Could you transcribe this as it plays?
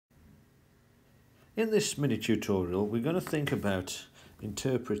In this mini tutorial, we're going to think about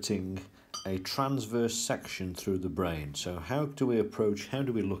interpreting a transverse section through the brain. So how do we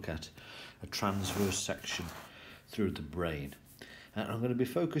look at a transverse section through the brain? And I'm going to be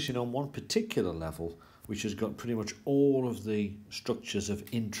focusing on one particular level, which has got pretty much all of the structures of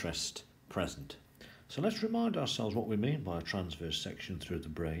interest present. So let's remind ourselves what we mean by a transverse section through the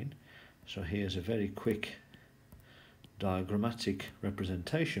brain. So here's a very quick diagrammatic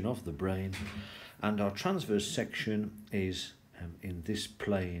representation of the brain, and our transverse section is in this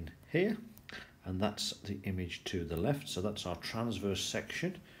plane here, and that's the image to the left. So that's our transverse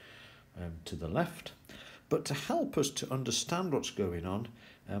section to the left. But to help us to understand what's going on,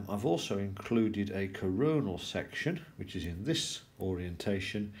 I've also included a coronal section, which is in this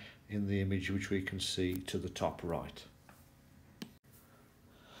orientation in the image which we can see to the top right.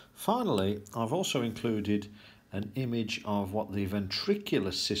 Finally, I've also included an image of what the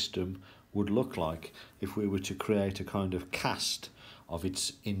ventricular system would look like if we were to create a kind of cast of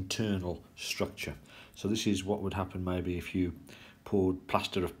its internal structure. So this is what would happen maybe if you poured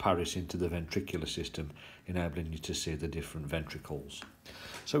plaster of Paris into the ventricular system, enabling you to see the different ventricles.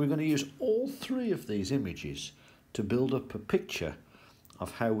 So we're going to use all three of these images to build up a picture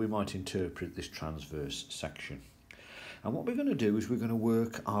of how we might interpret this transverse section. And what we're going to do is we're going to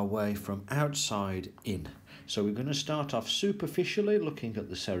work our way from outside in. So we're going to start off superficially looking at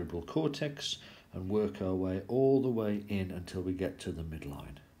the cerebral cortex and work our way all the way in until we get to the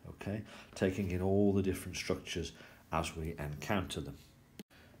midline, okay? Taking in all the different structures as we encounter them.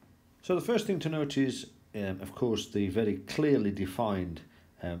 So the first thing to note is, of course, the very clearly defined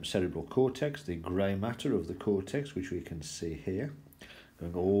cerebral cortex, the grey matter of the cortex, which we can see here,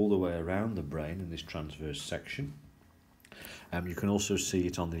 going all the way around the brain in this transverse section. You can also see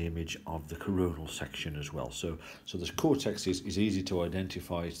it on the image of the coronal section as well. So this cortex is easy to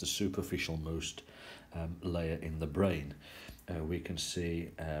identify. It's the superficial most layer in the brain. We can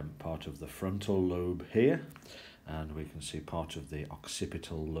see part of the frontal lobe here, and we can see part of the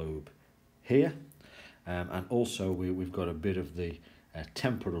occipital lobe here, and also we've got a bit of the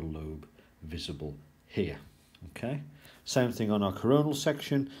temporal lobe visible here. Okay, same thing on our coronal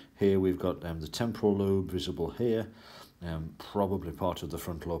section. Here we've got the temporal lobe visible here. Probably part of the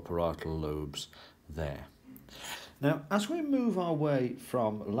frontal or parietal lobes there. Now, as we move our way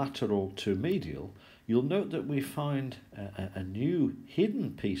from lateral to medial, you'll note that we find a new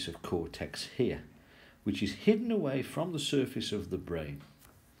hidden piece of cortex here, which is hidden away from the surface of the brain.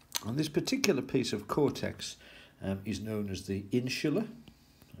 And this particular piece of cortex is known as the insula,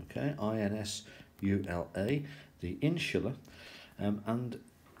 okay, I-N-S-U-L-A, the insula, and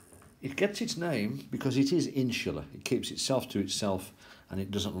it gets its name because it is insular. It keeps itself to itself, and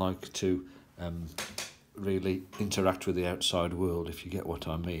it doesn't like to really interact with the outside world, if you get what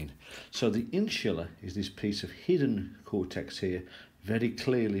I mean. So the insula is this piece of hidden cortex here, very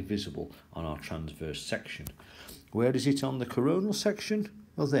clearly visible on our transverse section. Where is it on the coronal section?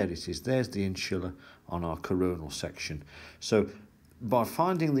 Well, there it is. There's the insula on our coronal section. So by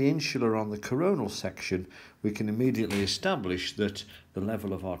finding the insula on the coronal section, we can immediately establish that the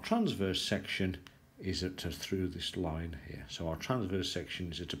level of our transverse section is through this line here. So our transverse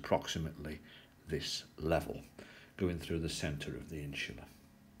section is at approximately this level, going through the centre of the insula.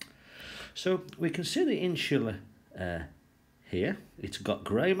 So we can see the insula here. It's got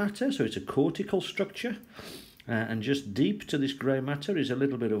grey matter, so it's a cortical structure. And just deep to this grey matter is a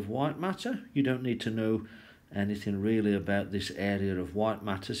little bit of white matter. You don't need to know anything really about this area of white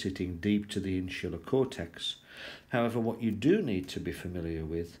matter sitting deep to the insular cortex. However, what you do need to be familiar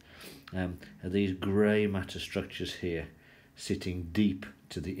with are these grey matter structures here sitting deep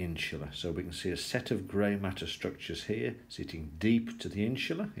to the insula. So we can see a set of grey matter structures here sitting deep to the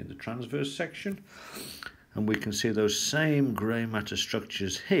insula in the transverse section, and we can see those same grey matter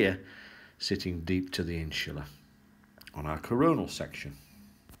structures here sitting deep to the insula on our coronal section.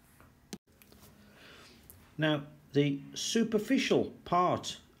 Now, the superficial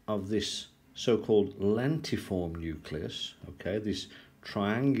part of this so-called lentiform nucleus, okay, this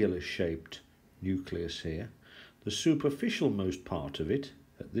triangular shaped nucleus here, the superficial most part of it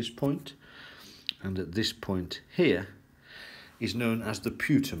at this point and at this point here is known as the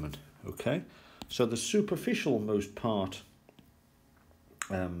putamen, okay? So the superficial most part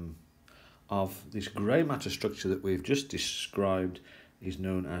of this grey matter structure that we've just described is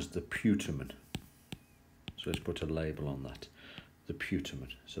known as the putamen. So let's put a label on that, the putamen.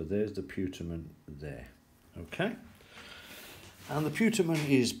 So there's the putamen there, okay? And the putamen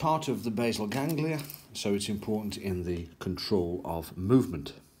is part of the basal ganglia, so it's important in the control of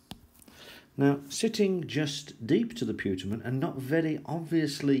movement. Now, sitting just deep to the putamen and not very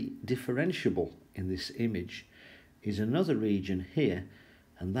obviously differentiable in this image is another region here,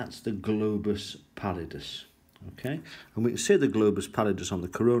 and that's the globus pallidus. Okay, and we can see the globus pallidus on the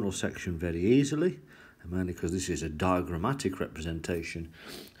coronal section very easily, mainly because this is a diagrammatic representation.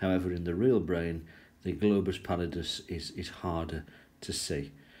 However, in the real brain, the globus pallidus is harder to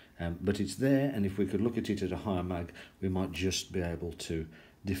see. But it's there, and if we could look at it at a higher mag, we might just be able to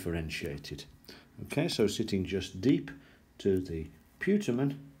differentiate it. Okay, so sitting just deep to the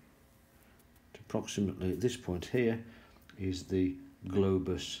putamen, to approximately this point here, is the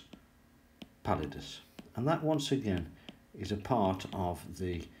globus pallidus. And that, once again, is a part of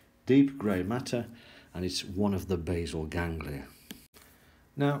the deep grey matter, and it's one of the basal ganglia.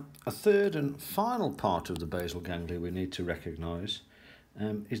 Now, a third and final part of the basal ganglia we need to recognise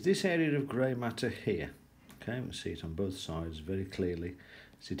is this area of grey matter here. Okay, we see it on both sides very clearly,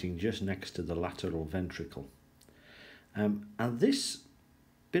 sitting just next to the lateral ventricle. And this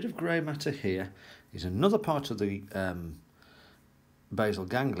bit of grey matter here is another part of the basal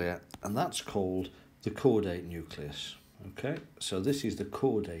ganglia, and that's called the caudate nucleus. Okay, so this is the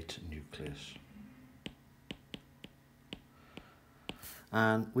caudate nucleus.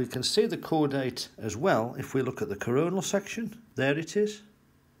 And we can see the caudate as well if we look at the coronal section. There it is.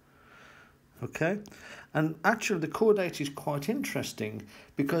 Okay, and actually the caudate is quite interesting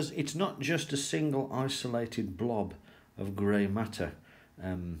because it's not just a single isolated blob of grey matter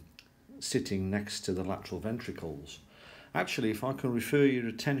sitting next to the lateral ventricles. Actually, if I can refer your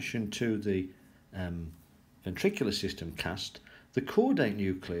attention to the ventricular system cast, the caudate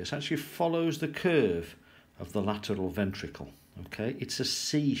nucleus actually follows the curve of the lateral ventricle. Okay, it's a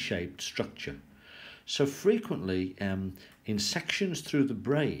C-shaped structure. So frequently in sections through the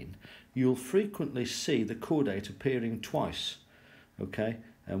brain, you'll frequently see the caudate appearing twice. Okay,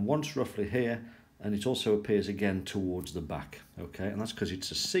 and once roughly here, and it also appears again towards the back. Okay, and that's because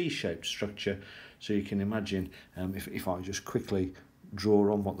it's a C-shaped structure. So you can imagine if I just quickly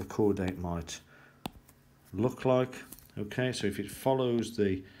draw on what the caudate might look like. Okay, so if it follows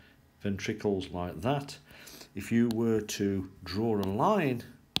the ventricles like that, if you were to draw a line,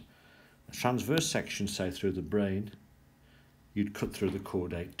 a transverse section, say, through the brain, you'd cut through the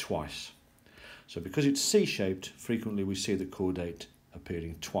caudate twice. So because it's C-shaped, frequently we see the caudate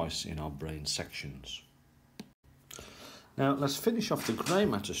appearing twice in our brain sections. Now let's finish off the grey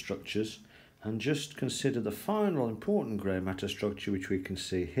matter structures and just consider the final important grey matter structure, which we can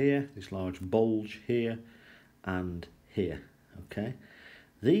see here, this large bulge here and here. Okay,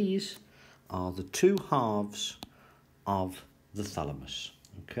 these are the two halves of the thalamus.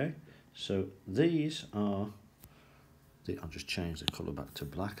 Okay, so these are I'll just change the colour back to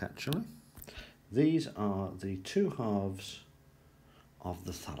black actually. These are the two halves of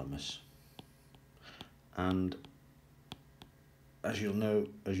the thalamus, and as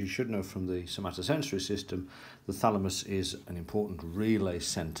you should know from the somatosensory system, the thalamus is an important relay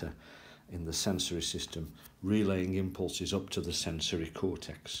centre in the sensory system, relaying impulses up to the sensory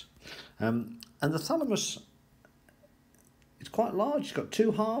cortex. And the thalamus, it's quite large. It's got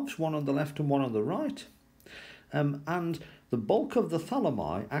two halves, one on the left and one on the right. And the bulk of the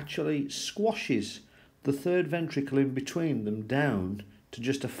thalami actually squashes the third ventricle in between them down to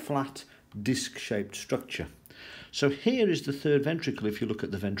just a flat disc-shaped structure. So here is the third ventricle if you look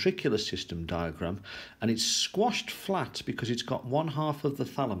at the ventricular system diagram, and it's squashed flat because it's got one half of the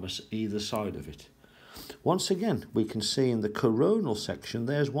thalamus either side of it. Once again, we can see in the coronal section,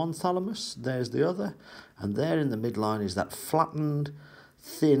 there's one thalamus, there's the other, and there in the midline is that flattened,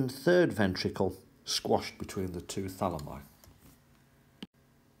 thin third ventricle squashed between the two thalami.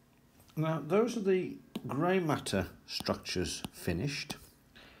 Now, those are the grey matter structures finished.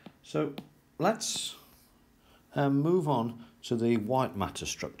 So let's move on to the white matter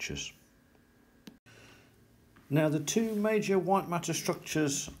structures. Now, the two major white matter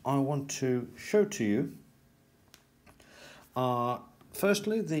structures I want to show to you are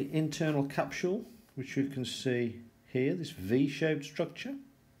firstly the internal capsule, which you can see here, this V-shaped structure,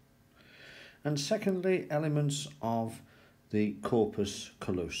 and secondly elements of the corpus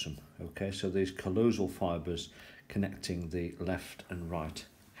callosum. Okay, so these callosal fibres connecting the left and right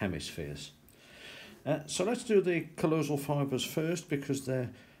hemispheres. So let's do the callosal fibres first because they're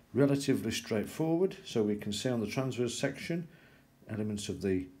relatively straightforward. So we can see on the transverse section elements of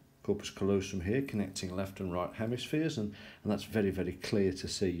the corpus callosum here connecting left and right hemispheres, and that's very, very clear to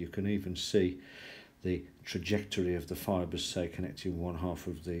see. You can even see the trajectory of the fibres, say, connecting one half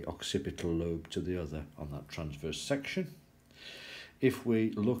of the occipital lobe to the other on that transverse section. If we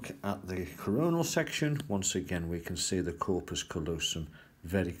look at the coronal section, once again we can see the corpus callosum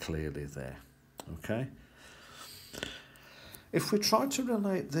very clearly there. Okay. If we try to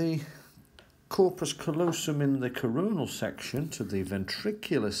relate the corpus callosum in the coronal section to the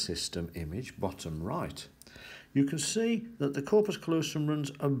ventricular system image, bottom right, you can see that the corpus callosum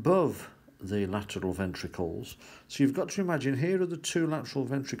runs above the lateral ventricles. So you've got to imagine here are the two lateral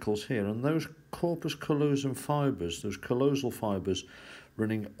ventricles here, and those corpus callosum fibres, those callosal fibres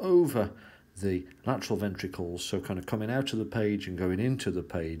running over the lateral ventricles, so kind of coming out of the page and going into the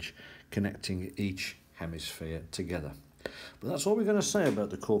page, connecting each hemisphere together. But that's all we're going to say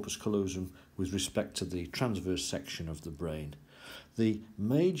about the corpus callosum with respect to the transverse section of the brain. The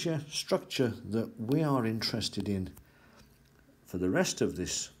major structure that we are interested in for the rest of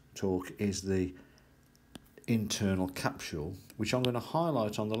this talk is the internal capsule, which I'm going to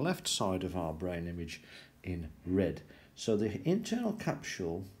highlight on the left side of our brain image in red. So the internal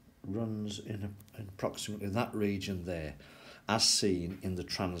capsule runs in approximately that region there, as seen in the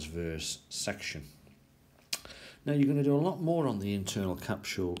transverse section. Now you're going to do a lot more on the internal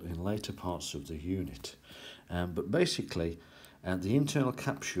capsule in later parts of the unit, but basically the internal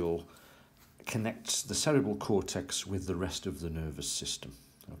capsule connects the cerebral cortex with the rest of the nervous system.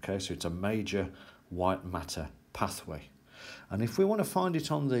 Okay, so it's a major white matter pathway, and if we want to find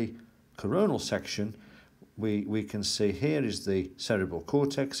it on the coronal section, we can see here is the cerebral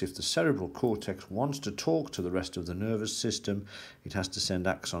cortex. If the cerebral cortex wants to talk to the rest of the nervous system, it has to send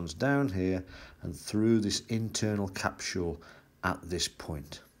axons down here and through this internal capsule at this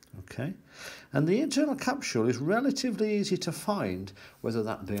point. Okay, and the internal capsule is relatively easy to find, whether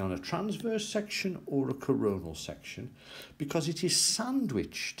that be on a transverse section or a coronal section, because it is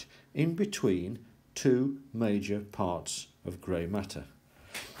sandwiched in between two major parts of grey matter.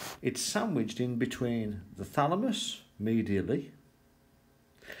 It's sandwiched in between the thalamus medially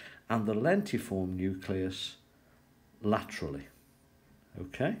and the lentiform nucleus laterally.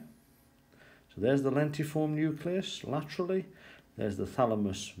 Okay, so there's the lentiform nucleus laterally, there's the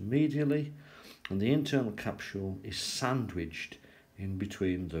thalamus medially, and the internal capsule is sandwiched in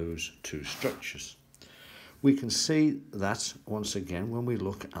between those two structures. We can see that once again when we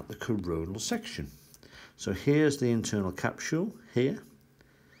look at the coronal section. So here's the internal capsule here.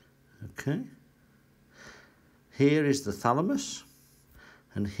 Okay, here is the thalamus,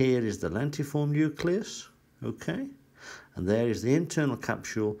 and here is the lentiform nucleus. Okay, and there is the internal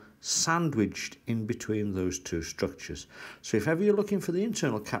capsule sandwiched in between those two structures. So if ever you're looking for the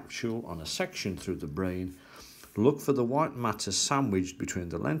internal capsule on a section through the brain, look for the white matter sandwiched between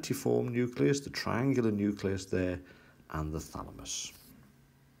the lentiform nucleus, the triangular nucleus there, and the thalamus.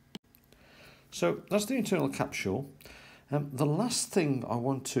 So that's the internal capsule. The last thing I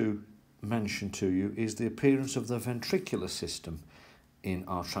want to mention to you is the appearance of the ventricular system in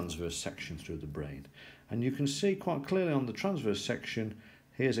our transverse section through the brain. And you can see quite clearly on the transverse section,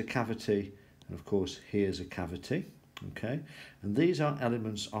 here's a cavity, and of course here's a cavity. Okay, and these are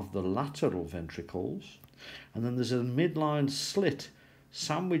elements of the lateral ventricles, and then there's a midline slit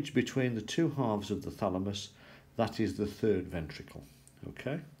sandwiched between the two halves of the thalamus. That is the third ventricle.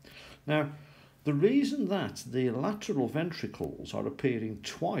 Okay, now the reason that the lateral ventricles are appearing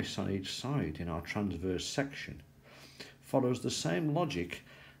twice on each side in our transverse section follows the same logic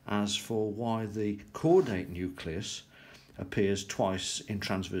as for why the caudate nucleus appears twice in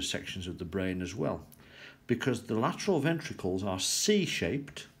transverse sections of the brain as well, because the lateral ventricles are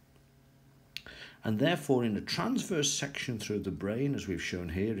C-shaped, and therefore in a transverse section through the brain, as we've shown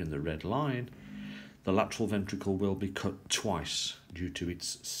here in the red line, the lateral ventricle will be cut twice due to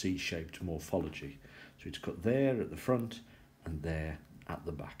its C-shaped morphology. So it's cut there at the front and there at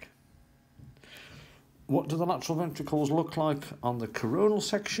the back. What do the lateral ventricles look like on the coronal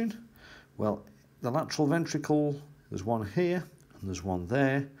section? Well, the lateral ventricle, there's one here and there's one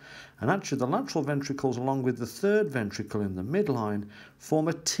there, and actually the lateral ventricles along with the third ventricle in the midline form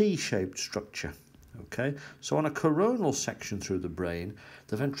a T-shaped structure. Okay, so on a coronal section through the brain,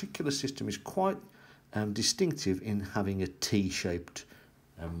 the ventricular system is quite distinctive in having a T-shaped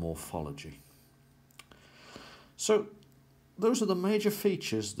morphology. So those are the major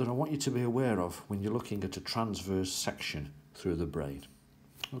features that I want you to be aware of when you're looking at a transverse section through the brain.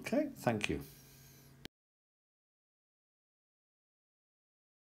 Okay, thank you.